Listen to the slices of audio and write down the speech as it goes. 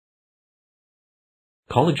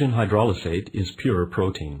Collagen hydrolysate is pure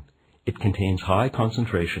protein. It contains high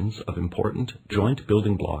concentrations of important joint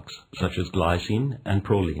building blocks such as glycine and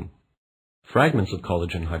proline. Fragments of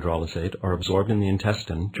collagen hydrolysate are absorbed in the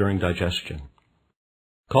intestine during digestion.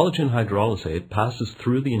 Collagen hydrolysate passes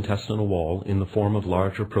through the intestinal wall in the form of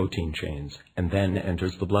larger protein chains and then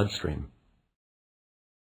enters the bloodstream.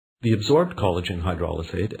 The absorbed collagen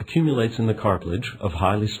hydrolysate accumulates in the cartilage of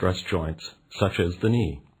highly stressed joints, such as the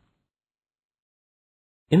knee.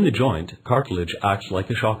 In the joint, cartilage acts like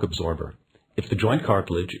a shock absorber. If the joint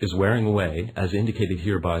cartilage is wearing away, as indicated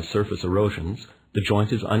here by surface erosions, the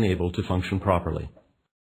joint is unable to function properly.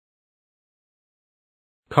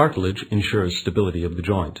 Cartilage ensures stability of the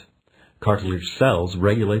joint. Cartilage cells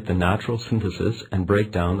regulate the natural synthesis and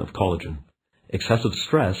breakdown of collagen. Excessive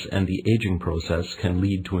stress and the aging process can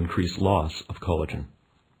lead to increased loss of collagen.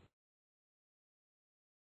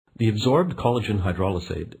 The absorbed collagen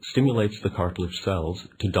hydrolysate stimulates the cartilage cells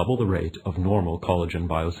to double the rate of normal collagen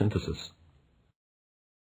biosynthesis.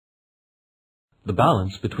 The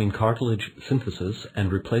balance between cartilage synthesis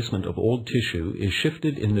and replacement of old tissue is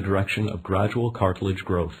shifted in the direction of gradual cartilage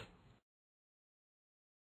growth.